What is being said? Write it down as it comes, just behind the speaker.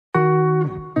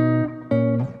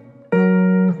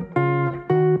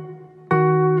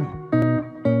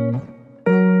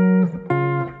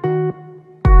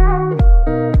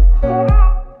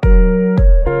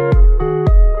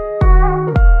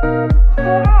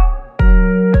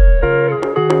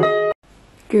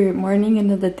morning,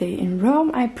 another day in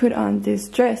Rome. I put on this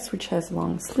dress which has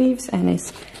long sleeves and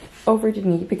is over the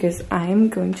knee because I'm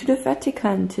going to the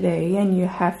Vatican today and you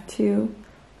have to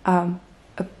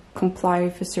comply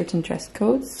with a certain dress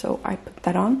code, so I put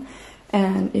that on.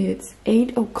 And it's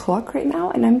 8 o'clock right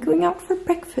now and I'm going out for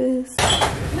breakfast.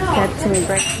 Get to me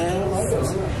breakfast.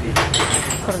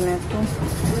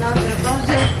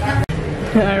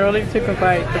 I already took a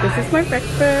bite, but this is my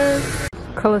breakfast.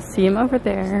 Colosseum over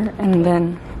there, and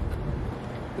then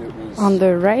on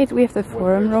the right we have the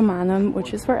Forum Romanum,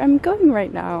 which is where I'm going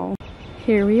right now.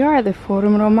 Here we are, the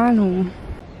Forum Romanum.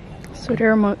 So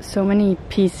there are so many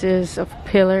pieces of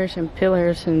pillars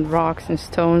and rocks and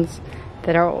stones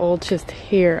that are all just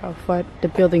here of what the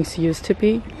buildings used to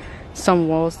be. Some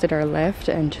walls that are left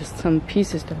and just some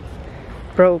pieces that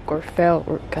broke or fell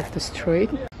or got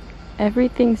destroyed.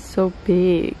 Everything's so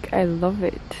big, I love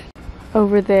it.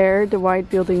 Over there, the white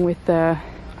building with the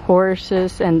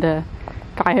horses and the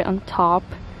guy on top,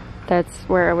 that's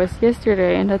where I was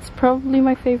yesterday, and that's probably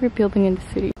my favorite building in the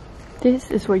city.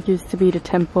 This is what used to be the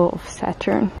Temple of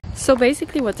Saturn. So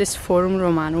basically what this Forum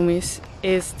Romanum is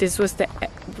this was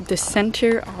the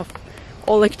center of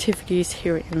all activities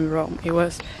here in Rome. It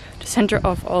was the center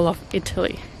of all of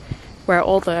Italy, where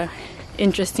all the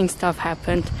interesting stuff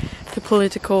happened. The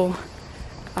political,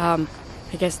 I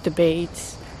guess,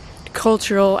 debates,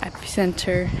 cultural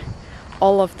epicenter,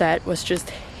 all of that was just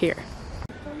here.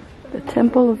 The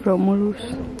Temple of Romulus.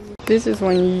 This is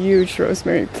one huge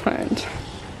rosemary plant.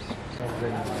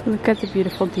 Look at the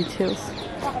beautiful details.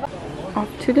 Off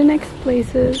to the next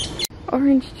places.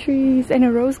 Orange trees and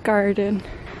a rose garden.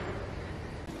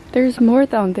 There's more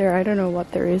down there. I don't know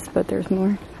what there is, but there's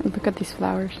more. And look at these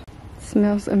flowers. It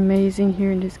smells amazing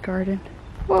here in this garden.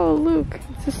 Whoa, look,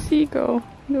 it's a seagull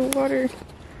in the water.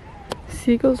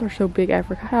 Seagulls are so big, I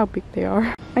forgot how big they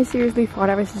are. I seriously thought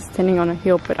I was just standing on a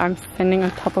hill, but I'm standing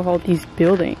on top of all these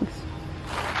buildings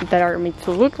that are made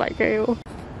to look like a hill.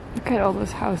 Look at all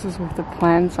those houses with the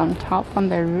plants on top on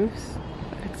their roofs.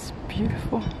 It's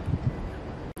beautiful.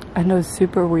 And those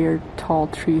super weird tall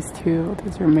trees too,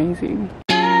 those are amazing.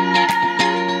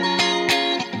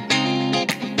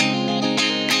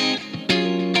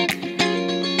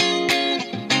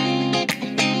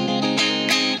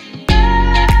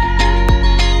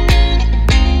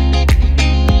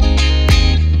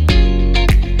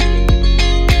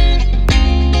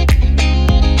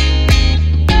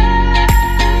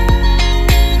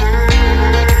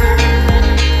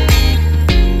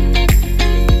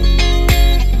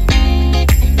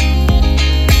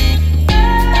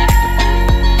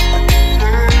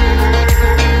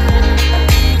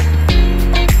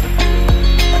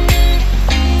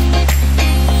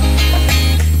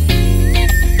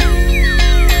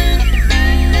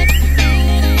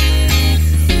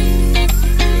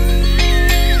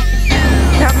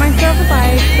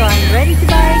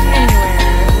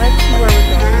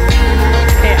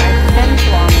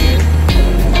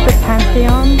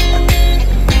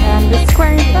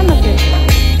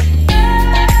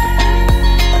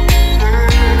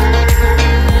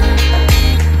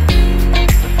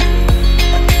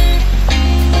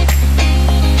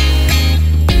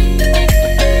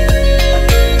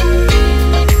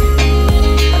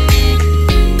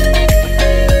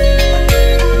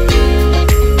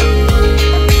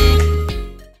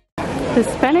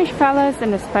 Palace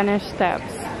and the Spanish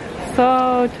Steps.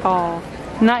 So tall.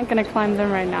 Not gonna climb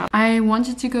them right now. I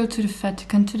wanted to go to the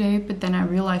Vatican today, but then I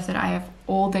realized that I have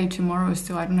all day tomorrow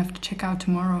still. I don't have to check out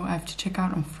tomorrow. I have to check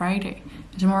out on Friday.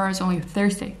 Tomorrow is only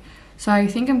Thursday. So I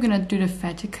think I'm gonna do the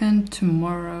Vatican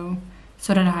tomorrow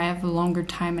so that I have a longer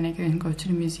time and I can go to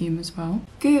the museum as well.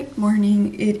 Good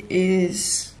morning. It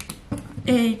is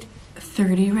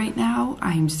 8:30 right now.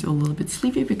 I'm still a little bit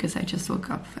sleepy because I just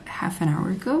woke up half an hour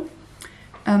ago.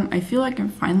 I feel like I'm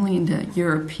finally in the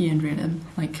European rhythm,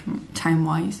 like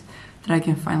time-wise, that I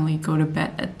can finally go to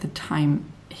bed at the time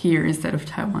here instead of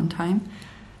Taiwan time.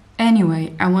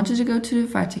 Anyway, I wanted to go to the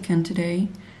Vatican today,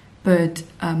 but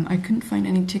I couldn't find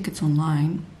any tickets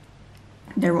online.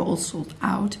 They were all sold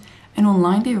out, and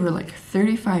online they were like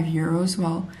 35 euros,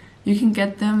 while you can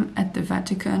get them at the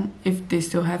Vatican, if they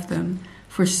still have them,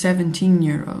 for 17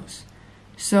 euros.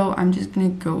 So I'm just gonna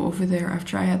go over there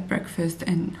after I had breakfast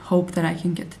and hope that I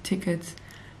can get the tickets.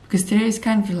 Because today is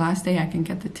kind of the last day I can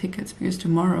get the tickets, because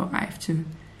tomorrow I have to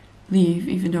leave,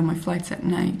 even though my flight's at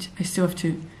night. I still have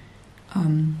to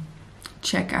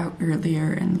check out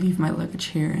earlier and leave my luggage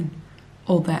here and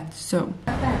all that, so.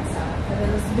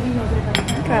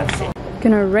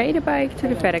 Gonna ride a bike to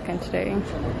the Vatican today.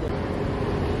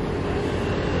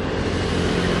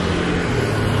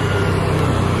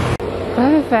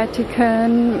 The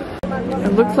Vatican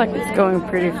It looks like it's going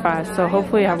pretty fast, so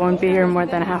hopefully I won't be here more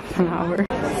than half an hour.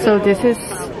 So this is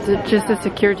just a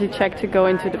security check to go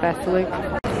into the basilic.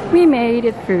 We made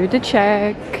it through the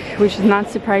check, which is not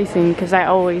surprising because I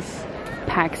always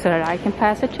pack so that I can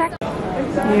pass a check.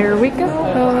 Here we go.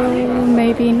 Oh,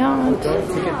 maybe not.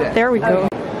 There we go.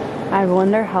 I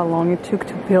wonder how long it took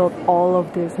to build all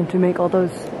of this and to make all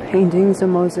those paintings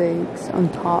and mosaics on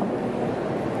top,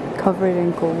 covered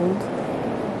in gold.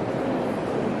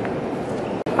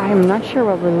 I'm not sure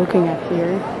what we're looking at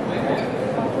here.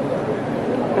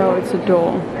 Oh, it's a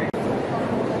doll.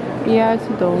 Yeah, it's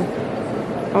a doll.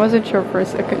 I wasn't sure for a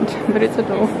second, but it's a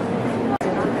doll.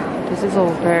 This is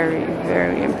all very,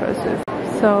 very impressive.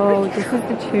 So this is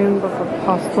the tomb of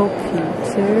Apostle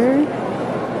Peter.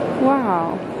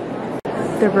 Wow.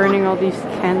 They're burning all these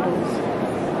candles.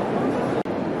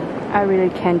 I really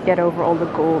can't get over all the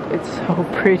gold. It's so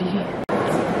pretty.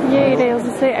 Yay, they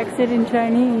also say exit in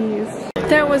Chinese.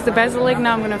 That was the basilic.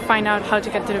 Now I'm gonna find out how to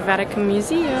get to the Vatican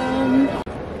Museum.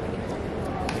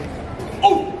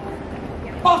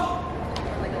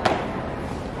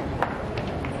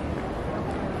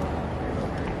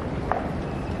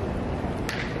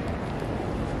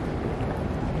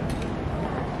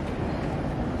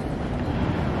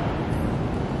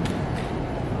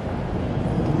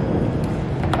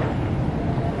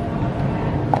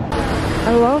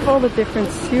 I love all the different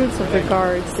suits of the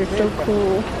guards. They're so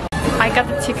cool. I got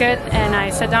the ticket and I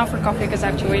sat down for coffee because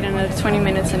I have to wait another 20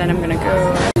 minutes and then I'm gonna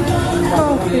go.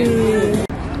 Coffee.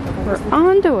 We're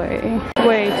on the way.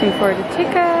 Waiting for the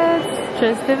tickets.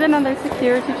 Just did another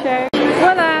security check.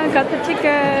 Voila, got the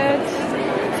ticket.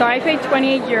 So I paid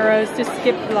 28 euros to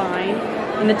skip the line.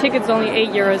 And the ticket's only 8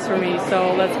 euros for me,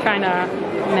 so that's kinda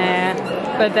meh.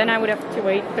 But then I would have to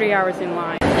wait 3 hours in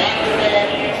line.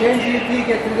 Change your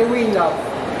ticket to the window.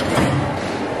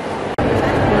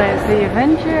 Let the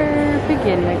adventure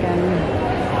begin again.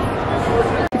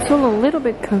 It's all a little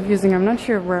bit confusing. I'm not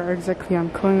sure where exactly I'm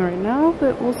going right now,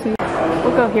 but we'll see.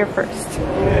 We'll go here first.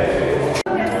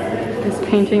 This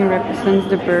painting represents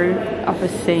the birth of a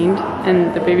saint,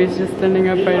 and the baby's just standing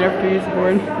up right after he's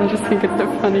born. I just think it's the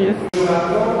funniest.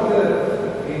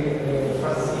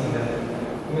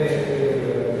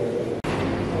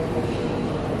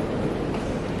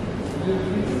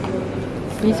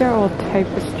 These are all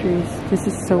tapestries. This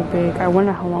is so big. I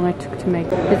wonder how long it took to make.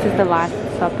 This is the Last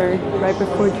Supper, right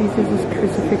before Jesus'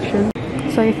 crucifixion.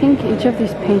 So I think each of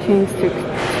these paintings took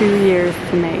 2 years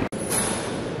to make.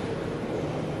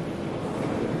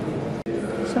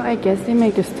 So I guess they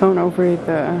make the stone over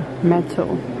the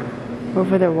metal,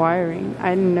 over the wiring.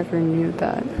 I never knew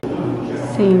that.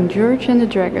 St. George and the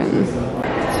Dragon.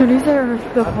 So these are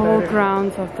the whole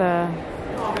grounds of the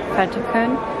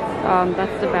Vatican.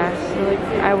 That's the basilic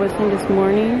I was in this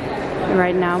morning. And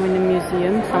right now I'm in the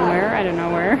museum somewhere, I don't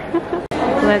know where.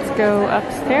 Let's go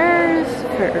upstairs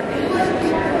first.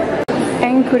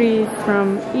 Anchories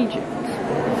from Egypt.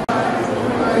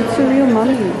 It's a real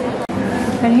mummy.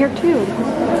 And here too.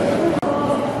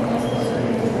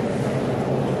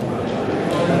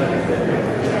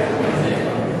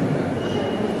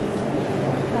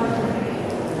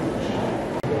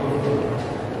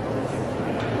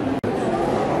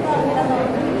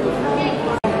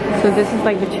 So this is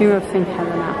like the tomb of St.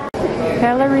 Helena.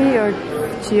 Gallery or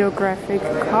geographic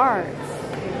cards.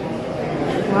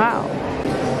 Wow.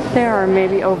 There are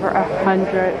maybe over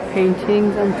 100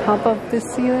 paintings on top of the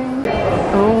ceiling.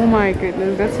 Oh my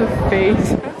goodness, that's a face.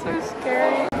 That's so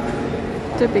scary.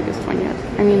 The biggest one yet.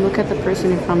 I mean, look at the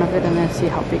person in front of it and then see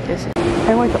how big this is.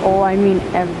 And with all, I mean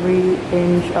every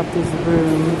inch of this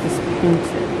room is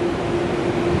painted.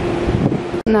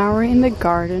 Now we're in the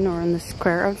garden or in the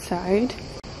square outside.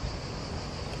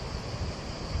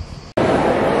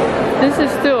 This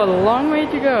is still a long way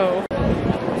to go.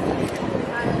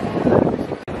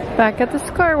 Back at the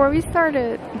square where we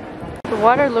started. The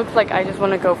water looks like I just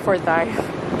want to go for a dive,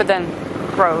 but then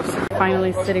gross.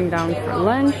 Finally sitting down for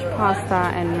lunch, pasta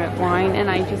and red wine, and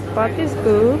I just bought this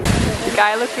booth. The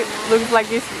guy looks like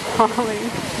he's falling.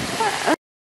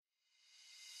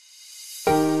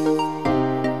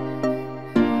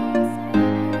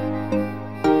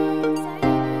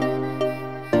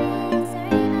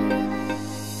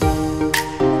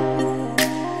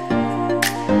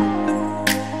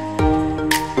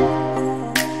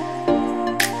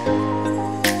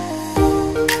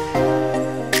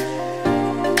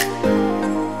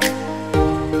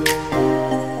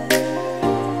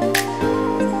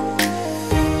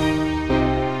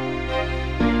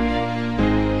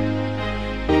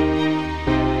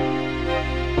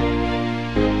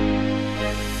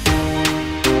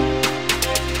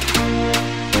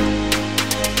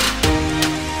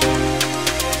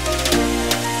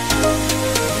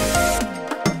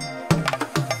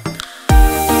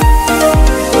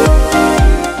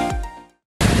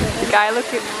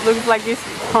 looks like he's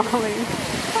falling.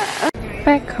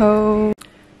 Back home.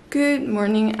 Good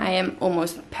morning. I am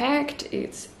almost packed.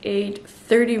 It's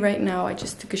 8:30 right now. I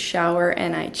just took a shower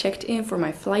and I checked in for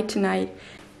my flight tonight.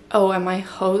 Oh, and my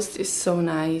host is so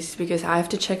nice because I have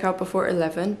to check out before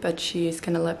 11, but she is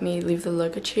gonna let me leave the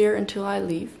luggage here until I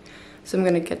leave. So I'm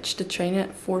gonna catch the train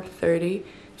at 4:30,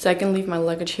 so I can leave my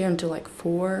luggage here until like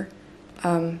 4,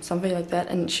 something like that.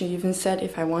 And she even said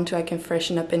if I want to, I can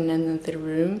freshen up in another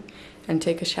room and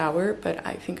take a shower, but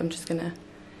I think I'm just gonna,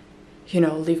 you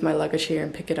know, leave my luggage here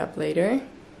and pick it up later.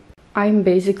 I'm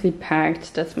basically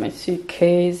packed. That's my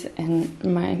suitcase, and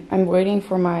I'm waiting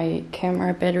for my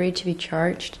camera battery to be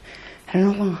charged. I don't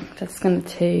know how long that's gonna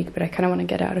take, but I kind of want to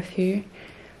get out of here.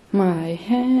 My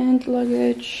hand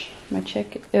luggage, my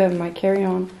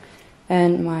carry-on,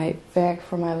 and my bag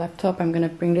for my laptop. I'm gonna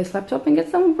bring this laptop and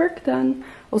get some work done.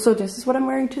 Also, this is what I'm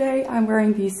wearing today. I'm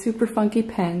wearing these super funky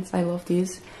pants. I love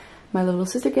these. My little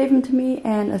sister gave them to me,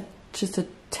 and just a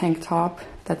tank top.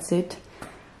 That's it.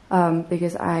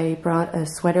 Because I brought a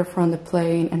sweater from the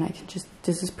plane, and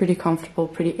this is pretty comfortable,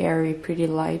 pretty airy, pretty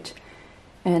light,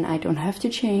 and I don't have to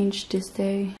change this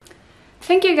day.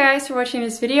 Thank you guys for watching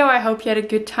this video. I hope you had a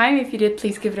good time. If you did,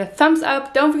 please give it a thumbs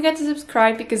up. Don't forget to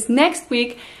subscribe, because next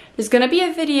week there's gonna be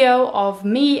a video of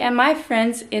me and my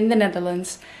friends in the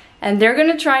Netherlands, and they're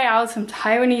gonna try out some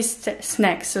Taiwanese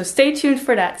snacks, so stay tuned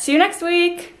for that. See you next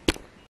week.